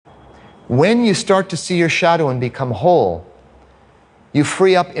When you start to see your shadow and become whole, you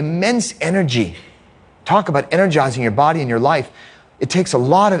free up immense energy. Talk about energizing your body and your life. It takes a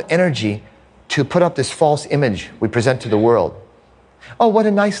lot of energy to put up this false image we present to the world. Oh, what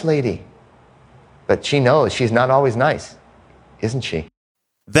a nice lady. But she knows she's not always nice, isn't she?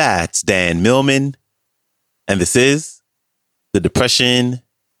 That's Dan Millman, and this is the Depression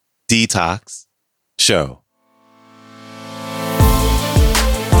Detox Show.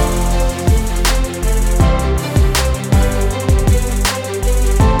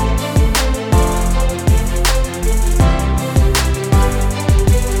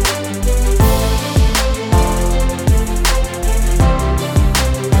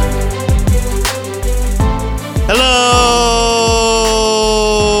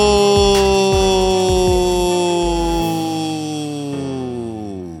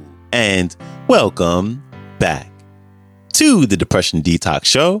 And welcome back to the Depression Detox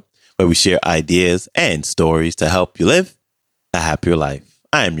Show, where we share ideas and stories to help you live a happier life.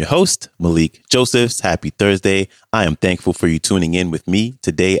 I am your host, Malik Josephs. Happy Thursday. I am thankful for you tuning in with me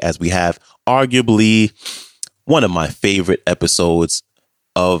today as we have arguably one of my favorite episodes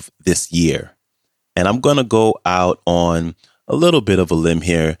of this year. And I'm going to go out on a little bit of a limb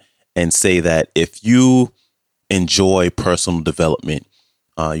here and say that if you enjoy personal development,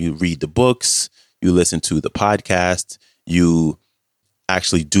 you read the books, you listen to the podcast, you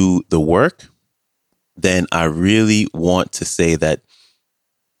actually do the work, then I really want to say that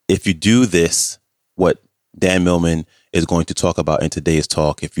if you do this, what Dan Millman is going to talk about in today's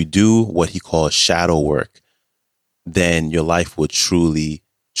talk, if you do what he calls shadow work, then your life will truly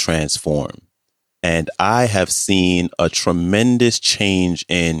transform. And I have seen a tremendous change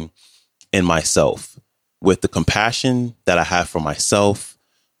in myself with the compassion that I have for myself,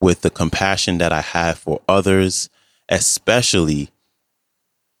 with the compassion that I have for others, especially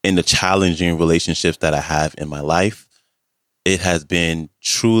in the challenging relationships that I have in my life. It has been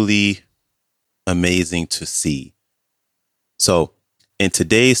truly amazing to see. So in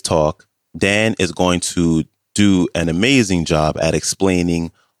today's talk, Dan is going to do an amazing job at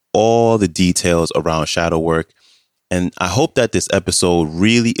explaining all the details around shadow work. And I hope that this episode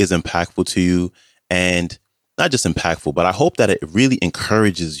really is impactful to you, and not just impactful, but I hope that it really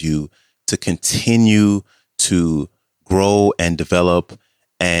encourages you to continue to grow and develop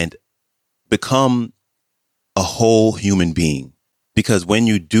and become a whole human being. Because when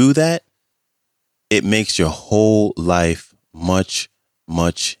you do that, it makes your whole life much,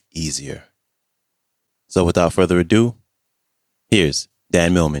 much easier. So without further ado, here's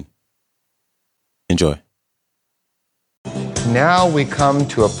Dan Millman. Enjoy. Now we come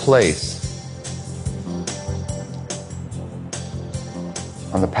to a place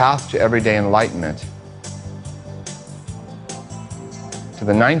on the path to everyday enlightenment, to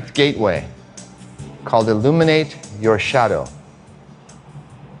the 9th gateway called Illuminate Your Shadow.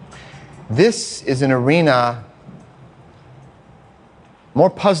 This is an arena more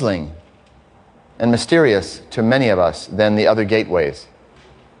puzzling and mysterious to many of us than the other gateways.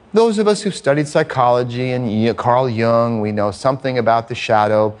 Those of us who've studied psychology and Carl Jung, we know something about the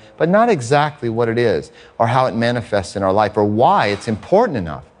shadow, but not exactly what it is or how it manifests in our life or why it's important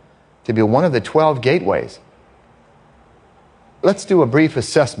enough to be one of the 12 gateways. Let's do a brief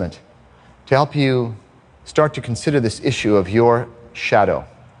assessment to help you start to consider this issue of your shadow.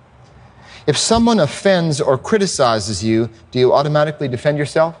 If someone offends or criticizes you, do you automatically defend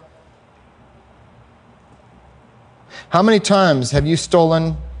yourself? How many times have you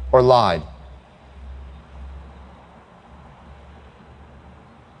stolen or lied?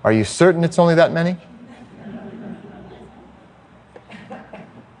 Are you certain it's only that many?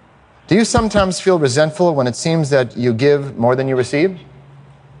 Do you sometimes feel resentful when it seems that you give more than you receive?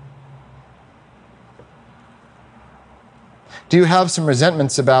 Do you have some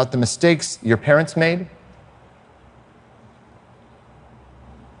resentments about the mistakes your parents made?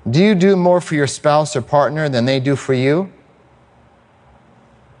 Do you do more for your spouse or partner than they do for you?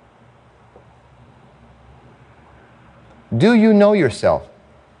 Do you know yourself?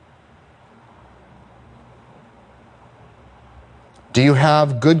 Do you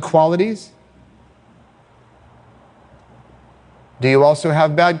have good qualities? Do you also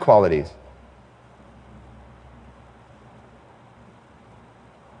have bad qualities?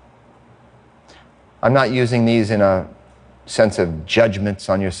 I'm not using these in a sense of judgments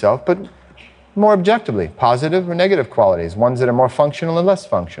on yourself, but more objectively, positive or negative qualities, ones that are more functional and less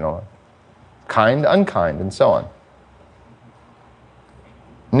functional, kind, unkind, and so on.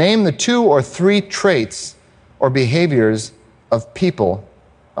 Name the 2 or 3 traits or behaviors of people,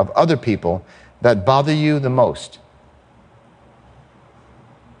 of other people, that bother you the most.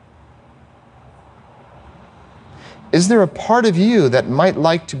 Is there a part of you that might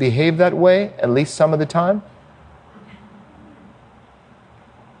like to behave that way, at least some of the time?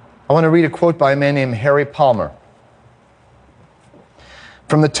 I want to read a quote by a man named Harry Palmer.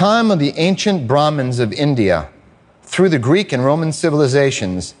 From the time of the ancient Brahmins of India, through the Greek and Roman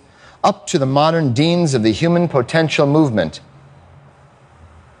civilizations, up to the modern deans of the human potential movement,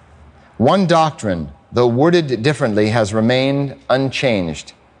 one doctrine, though worded differently, has remained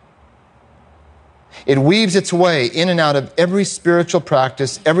unchanged. It weaves its way in and out of every spiritual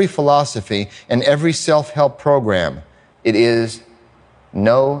practice, every philosophy, and every self-help program. It is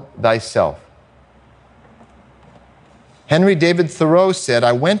know thyself. Henry David Thoreau said,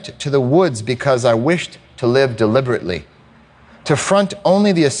 I went to the woods because I wished to live deliberately, to front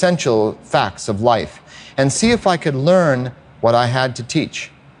only the essential facts of life, and see if I could learn what I had to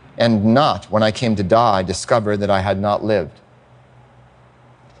teach, and not, when I came to die, discover that I had not lived.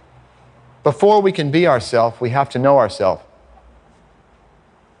 Before we can be ourselves, we have to know ourselves.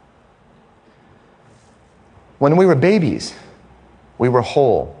 When we were babies, we were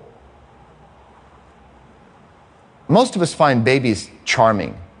whole. Most of us find babies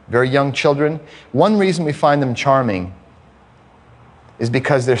charming, very young children. One reason we find them charming is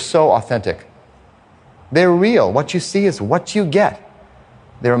because they're so authentic. They're real. What you see is what you get.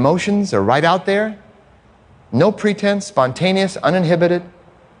 Their emotions are right out there. No pretense, spontaneous, uninhibited.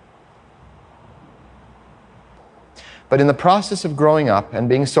 But in the process of growing up and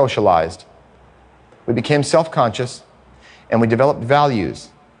being socialized, we became self-conscious and we developed values,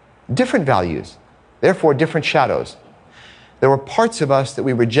 different values, therefore different shadows. There were parts of us that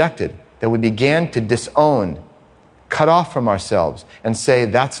we rejected, that we began to disown, cut off from ourselves, and say,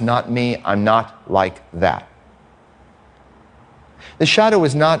 that's not me, I'm not like that. The shadow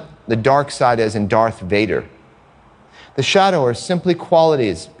is not the dark side as in Darth Vader. The shadow are simply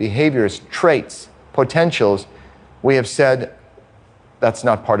qualities, behaviors, traits, potentials we have said, that's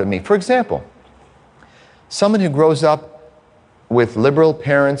not part of me. For example, someone who grows up with liberal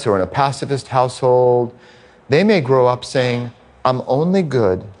parents or in a pacifist household, they may grow up saying, I'm only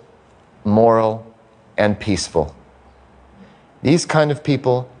good, moral, and peaceful. These kind of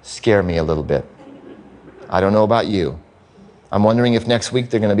people scare me a little bit. I don't know about you. I'm wondering if next week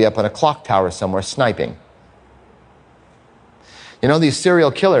they're going to be up on a clock tower somewhere sniping. You know, these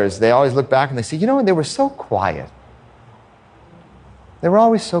serial killers, they always look back and they say, you know, they were so quiet. They were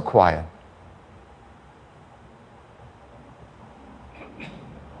always so quiet.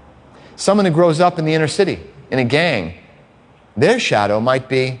 Someone who grows up in the inner city, in a gang, their shadow might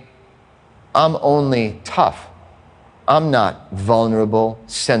be, I'm only tough. I'm not vulnerable,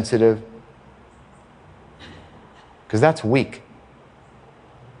 sensitive, because that's weak.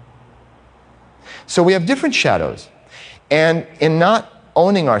 So we have different shadows. And in not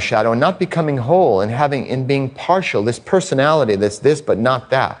owning our shadow and not becoming whole and in being partial, this personality that's this but not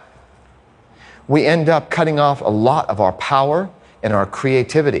that, we end up cutting off a lot of our power and our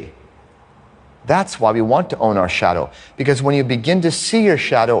creativity. That's why we want to own our shadow, because when you begin to see your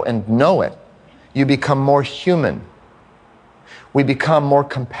shadow and know it, you become more human. We become more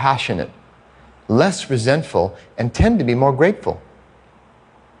compassionate, less resentful, and tend to be more grateful.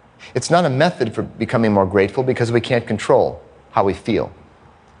 It's not a method for becoming more grateful because we can't control how we feel.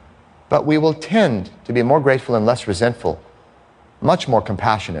 But we will tend to be more grateful and less resentful, much more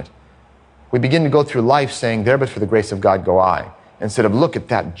compassionate. We begin to go through life saying, there but for the grace of God go I, instead of look at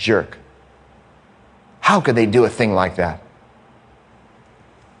that jerk. How could they do a thing like that?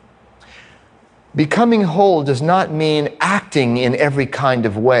 Becoming whole does not mean acting in every kind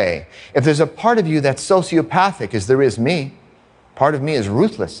of way. If there's a part of you that's sociopathic, as there is me, part of me is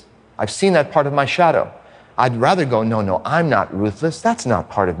ruthless. I've seen that part of my shadow. I'd rather go, no, I'm not ruthless. That's not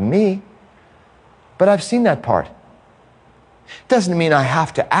part of me. But I've seen that part. It doesn't mean I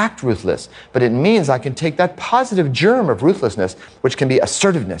have to act ruthless, but it means I can take that positive germ of ruthlessness, which can be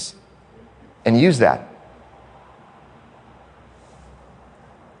assertiveness, and use that.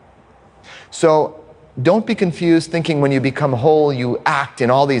 So don't be confused thinking when you become whole, you act in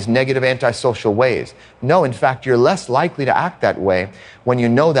all these negative antisocial ways. No, in fact, you're less likely to act that way when you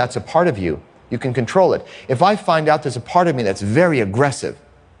know that's a part of you. You can control it. If I find out there's a part of me that's very aggressive,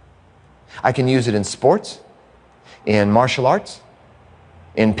 I can use it in sports, in martial arts,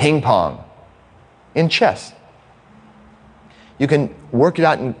 in ping pong, in chess. You can work it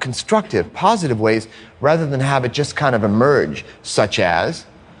out in constructive, positive ways rather than have it just kind of emerge, such as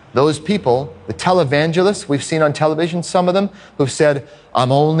those people, the televangelists we've seen on television, some of them, who've said,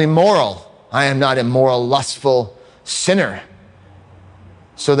 I'm only moral. I am not a moral, lustful sinner.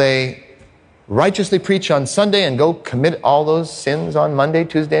 So they righteously preach on Sunday and go commit all those sins on Monday,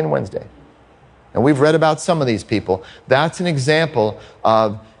 Tuesday, and Wednesday. And we've read about some of these people. That's an example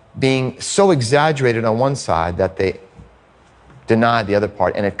of being so exaggerated on one side that they deny the other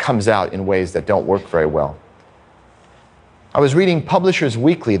part, and it comes out in ways that don't work very well. I was reading Publishers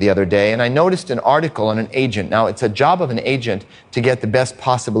Weekly the other day, and I noticed an article on an agent. Now, it's a job of an agent to get the best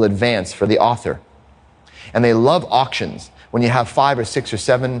possible advance for the author. And they love auctions. When you have 5 or 6 or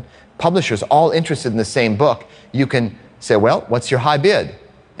 7 publishers all interested in the same book, you can say, well, what's your high bid?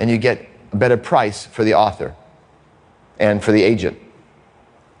 And you get a better price for the author and for the agent.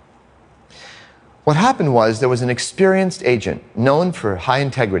 What happened was there was an experienced agent known for high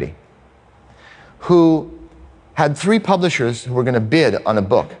integrity who had 3 publishers who were going to bid on a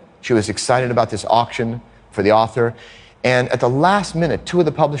book. She was excited about this auction for the author, and at the last minute, 2 of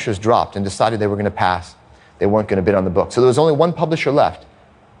the publishers dropped and decided they were going to pass. They weren't going to bid on the book. So there was only 1 publisher left.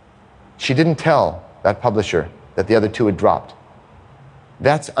 She didn't tell that publisher that the other 2 had dropped.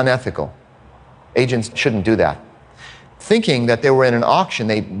 That's unethical. Agents shouldn't do that. Thinking that they were in an auction,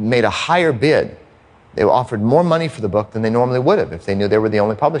 they made a higher bid. They offered more money for the book than they normally would have if they knew they were the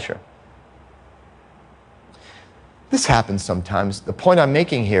only publisher. This happens sometimes. The point I'm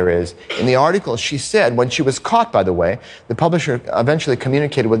making here is, in the article, she said, when she was caught, by the way, the publisher eventually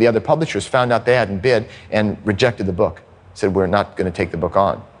communicated with the other publishers, found out they hadn't bid, and rejected the book. Said, we're not going to take the book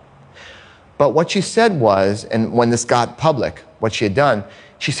on. But what she said was, and when this got public, what she had done,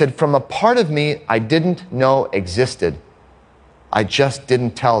 she said, from a part of me I didn't know existed, I just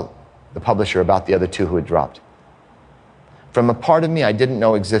didn't tell the publisher about the other 2 who had dropped. From a part of me I didn't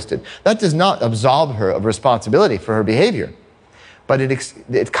know existed. That does not absolve her of responsibility for her behavior, but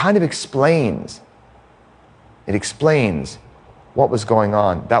it kind of explains. It explains what was going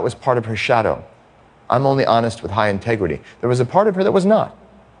on. That was part of her shadow. I'm only honest with high integrity. There was a part of her that was not.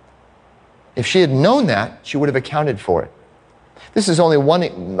 If she had known that, she would have accounted for it. This is only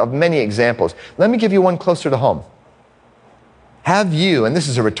one of many examples. Let me give you one closer to home. Have you, and this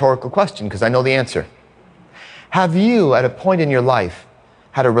is a rhetorical question because I know the answer, have you, at a point in your life,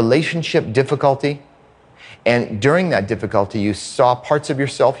 had a relationship difficulty, and during that difficulty you saw parts of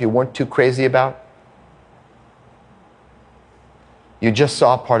yourself you weren't too crazy about? You just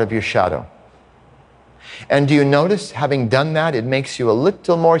saw part of your shadow. And do you notice, having done that, it makes you a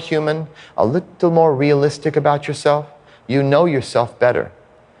little more human, a little more realistic about yourself? You know yourself better.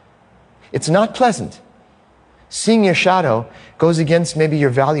 It's not pleasant. Seeing your shadow goes against maybe your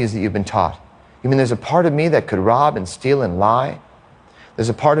values that you've been taught. You mean there's a part of me that could rob and steal and lie? There's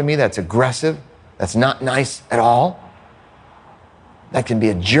a part of me that's aggressive, that's not nice at all, that can be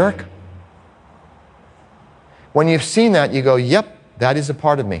a jerk. When you've seen that, you go, yep, that is a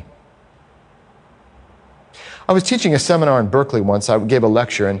part of me. I was teaching a seminar in Berkeley once. I gave a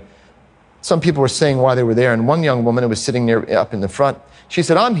lecture, and some people were saying why they were there, and one young woman who was sitting up in the front, she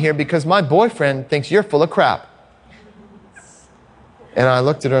said, I'm here because my boyfriend thinks you're full of crap. And I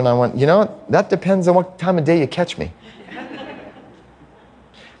looked at her and I went, you know, that depends on what time of day you catch me.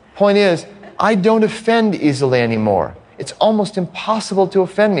 Point is, I don't offend easily anymore. It's almost impossible to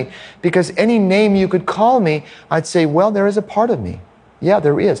offend me because any name you could call me, I'd say, well, there is a part of me. Yeah,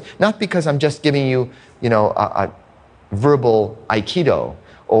 there is. Not because I'm just giving you, a verbal aikido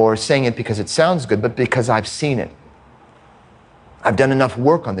or saying it because it sounds good, but because I've seen it. I've done enough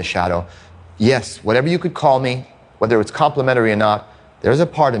work on the shadow. Yes, whatever you could call me, whether it's complimentary or not, there's a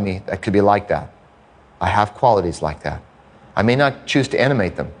part of me that could be like that. I have qualities like that. I may not choose to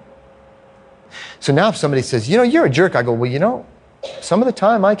animate them. So now if somebody says, you're a jerk, I go, well, some of the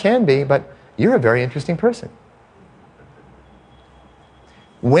time I can be, but you're a very interesting person.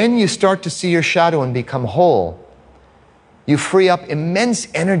 When you start to see your shadow and become whole, you free up immense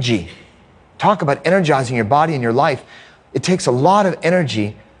energy. Talk about energizing your body and your life. It takes a lot of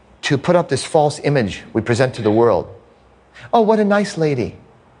energy to put up this false image we present to the world. Oh, what a nice lady.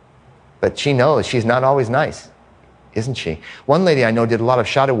 But she knows she's not always nice, isn't she? One lady I know did a lot of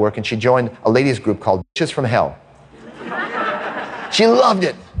shadow work, and she joined a ladies group called Bitches from Hell. She loved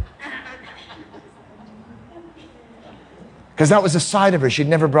it. Because that was a side of her she'd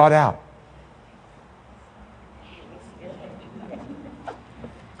never brought out.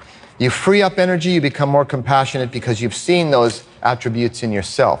 You free up energy, you become more compassionate because you've seen those attributes in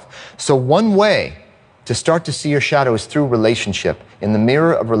yourself. So one way to start to see your shadow is through relationship, in the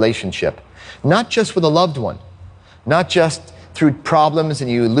mirror of relationship. Not just with a loved one, not just through problems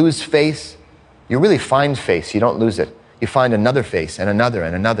and you lose face. You really find face, you don't lose it. You find another face and another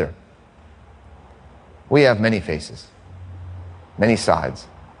and another. We have many faces, many sides,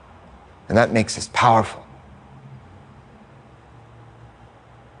 and that makes us powerful.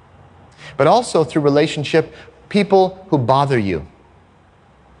 But also through relationship, people who bother you.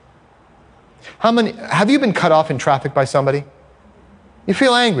 Have you been cut off in traffic by somebody? You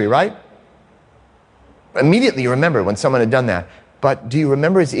feel angry, right? Immediately you remember when someone had done that. But do you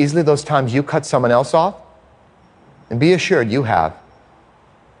remember as easily those times you cut someone else off? And be assured you have.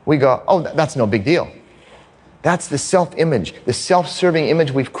 We go, oh, that's no big deal. That's the self-image, the self-serving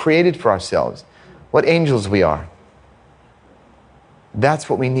image we've created for ourselves. What angels we are. That's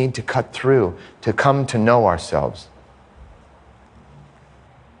what we need to cut through to come to know ourselves.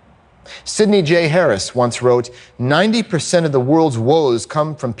 Sidney J. Harris once wrote, 90% of the world's woes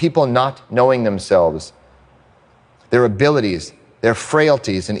come from people not knowing themselves, their abilities, their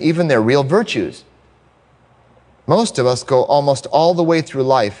frailties, and even their real virtues. Most of us go almost all the way through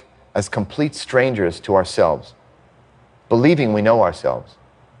life as complete strangers to ourselves, believing we know ourselves.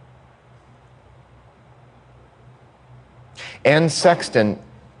 Anne Sexton,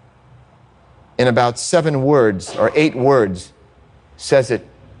 in about 7 words or 8 words, says it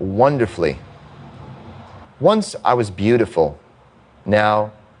wonderfully. Once I was beautiful,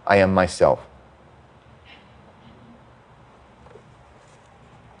 now I am myself.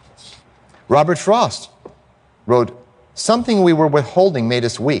 Robert Frost wrote, something we were withholding made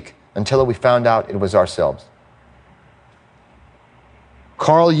us weak until we found out it was ourselves.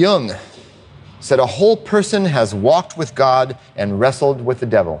 Carl Jung said a whole person has walked with God and wrestled with the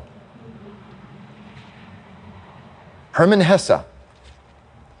devil. Hermann Hesse,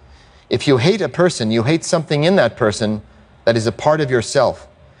 if you hate a person, you hate something in that person that is a part of yourself.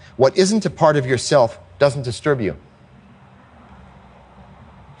 What isn't a part of yourself doesn't disturb you.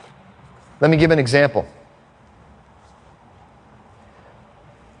 Let me give an example.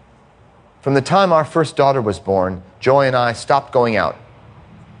 From the time our first daughter was born, Joy and I stopped going out.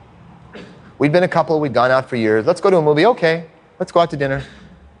 We'd been a couple, we'd gone out for years. Let's go to a movie, okay, let's go out to dinner.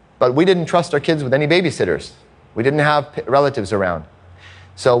 But we didn't trust our kids with any babysitters. We didn't have relatives around.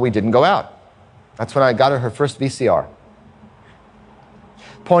 So we didn't go out. That's when I got her first VCR.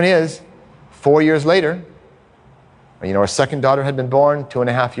 Point is, 4 years later, our second daughter had been born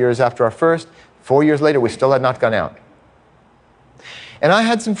 2.5 years after our first. 4 years later, we still had not gone out. And I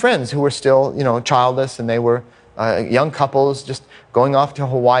had some friends who were still, childless, and they were young couples just going off to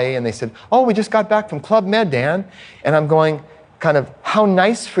Hawaii, and they said, oh, we just got back from Club Med, Dan. And I'm going, kind of, how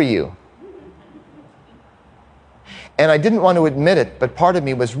nice for you. And I didn't want to admit it, but part of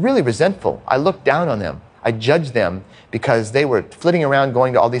me was really resentful. I looked down on them. I judged them because they were flitting around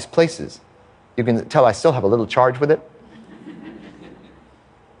going to all these places. You can tell I still have a little charge with it.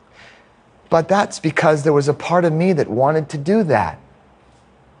 But that's because there was a part of me that wanted to do that.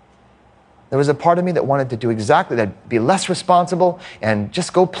 There was a part of me that wanted to do exactly that, be less responsible and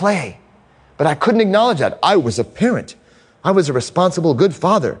just go play. But I couldn't acknowledge that. I was a parent. I was a responsible, good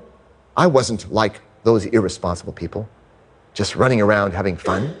father. I wasn't like those irresponsible people, just running around having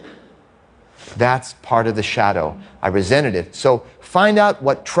fun. That's part of the shadow. I resented it. So find out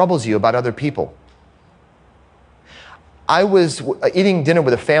what troubles you about other people. I was eating dinner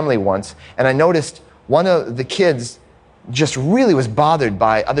with a family once, and I noticed one of the kids just really was bothered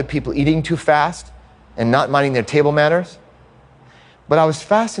by other people eating too fast and not minding their table manners. But I was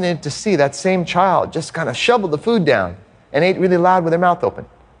fascinated to see that same child just kind of shoveled the food down and ate really loud with their mouth open.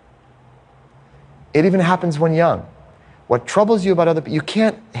 It even happens when young. What troubles you about other people, you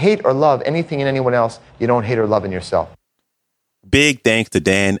can't hate or love anything in anyone else you don't hate or love in yourself. Big thanks to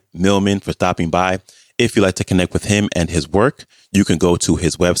Dan Millman for stopping by. If you'd like to connect with him and his work, you can go to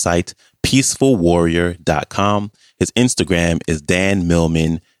his website, peacefulwarrior.com. His Instagram is Dan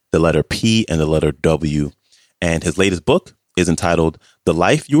Millman, the letter P and the letter W. And his latest book is entitled The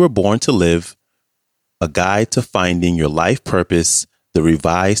Life You Were Born to Live, A Guide to Finding Your Life Purpose, the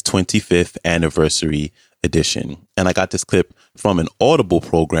revised 25th anniversary edition. And I got this clip from an Audible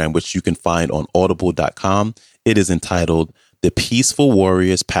program, which you can find on audible.com. It is entitled The Peaceful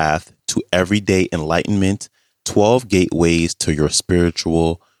Warrior's Path to Everyday Enlightenment, 12 Gateways to Your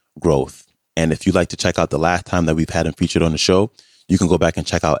Spiritual Growth. And if you'd like to check out the last time that we've had him featured on the show, you can go back and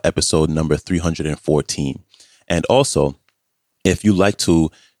check out episode number 314. And also, if you'd like to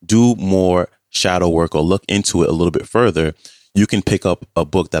do more shadow work or look into it a little bit further, you can pick up a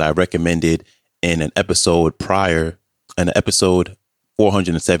book that I recommended in an episode prior, an episode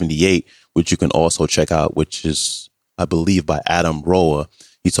 478, which you can also check out, which is, I believe, by Adam Roa.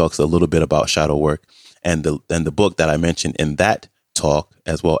 He talks a little bit about shadow work. And the book that I mentioned in that talk,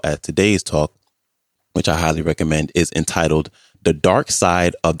 as well as today's talk, which I highly recommend, is entitled The Dark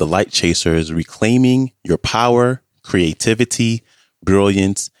Side of the Light Chasers, Reclaiming Your Power, Creativity,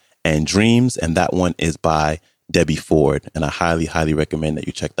 Brilliance, and Dreams. And that one is by Debbie Ford. And I highly, highly recommend that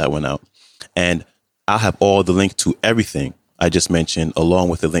you check that one out. And I'll have all the links to everything I just mentioned, along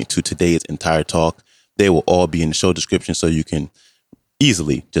with a link to today's entire talk. They will all be in the show description, so you can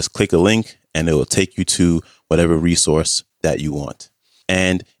easily just click a link and it will take you to whatever resource that you want.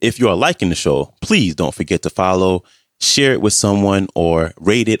 And if you are liking the show, please don't forget to follow, share it with someone, or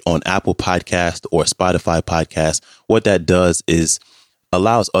rate it on Apple Podcast or Spotify Podcast. What that does is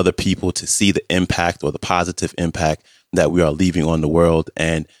allows other people to see the impact or the positive impact that we are leaving on the world,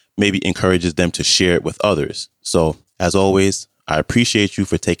 and maybe encourages them to share it with others. So as always, I appreciate you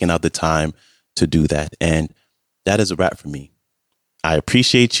for taking out the time to do that. And that is a wrap for me. I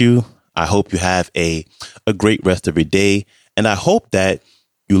appreciate you. I hope you have a great rest of your day. And I hope that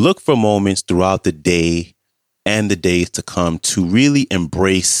you look for moments throughout the day and the days to come to really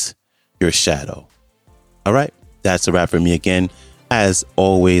embrace your shadow. All right. That's a wrap for me again. As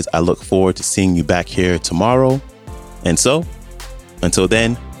always, I look forward to seeing you back here tomorrow. And so, until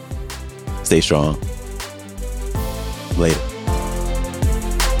then, stay strong. Later.